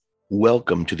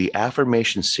Welcome to the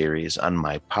affirmation series on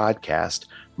my podcast,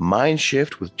 Mind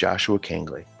Shift with Joshua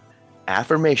Kangley.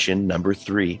 Affirmation number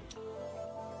 3.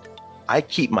 I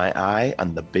keep my eye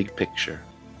on the big picture.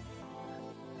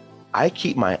 I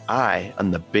keep my eye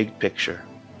on the big picture.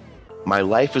 My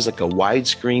life is like a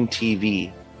widescreen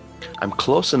TV. I'm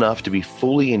close enough to be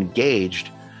fully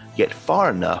engaged, yet far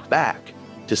enough back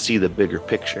to see the bigger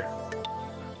picture.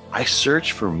 I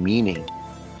search for meaning.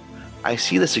 I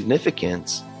see the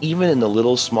significance even in the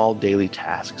little small daily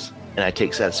tasks, and I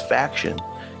take satisfaction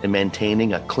in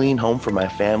maintaining a clean home for my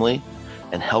family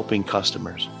and helping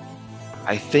customers.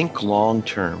 I think long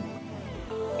term.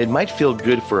 It might feel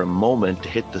good for a moment to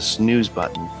hit the snooze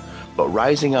button, but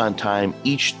rising on time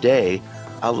each day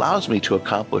allows me to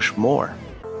accomplish more.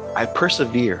 I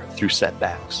persevere through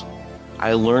setbacks.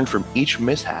 I learn from each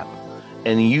mishap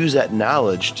and use that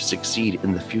knowledge to succeed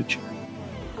in the future.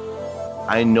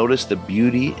 I notice the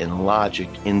beauty and logic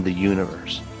in the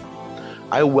universe.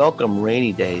 I welcome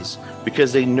rainy days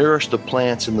because they nourish the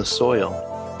plants in the soil.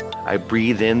 I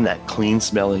breathe in that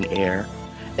clean-smelling air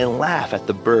and laugh at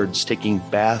the birds taking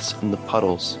baths in the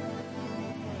puddles.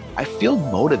 I feel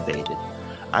motivated.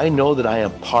 I know that I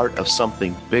am part of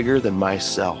something bigger than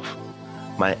myself.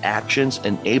 My actions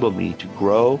enable me to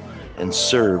grow and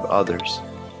serve others.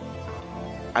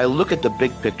 I look at the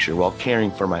big picture while caring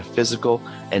for my physical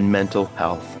and mental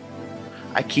health.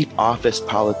 I keep office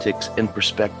politics in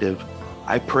perspective.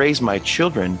 I praise my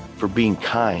children for being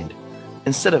kind.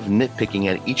 Instead of nitpicking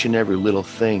at each and every little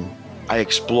thing, I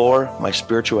explore my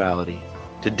spirituality.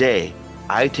 Today,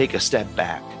 I take a step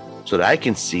back so that I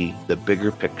can see the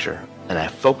bigger picture, and I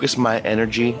focus my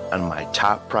energy on my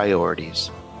top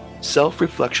priorities.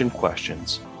 Self-reflection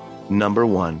questions. Number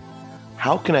 1.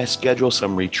 How can I schedule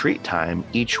some retreat time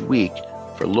each week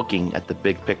for looking at the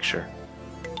big picture?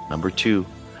 Number 2,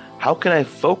 how can I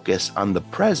focus on the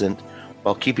present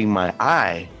while keeping my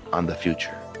eye on the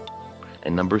future?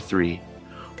 And number 3,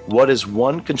 what is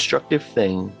one constructive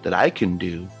thing that I can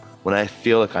do when I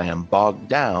feel like I am bogged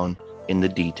down in the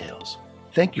details?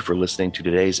 Thank you for listening to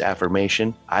today's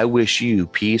affirmation. I wish you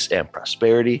peace and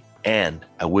prosperity, and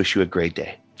I wish you a great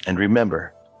day. And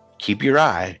remember, keep your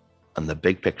eye on the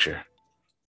big picture.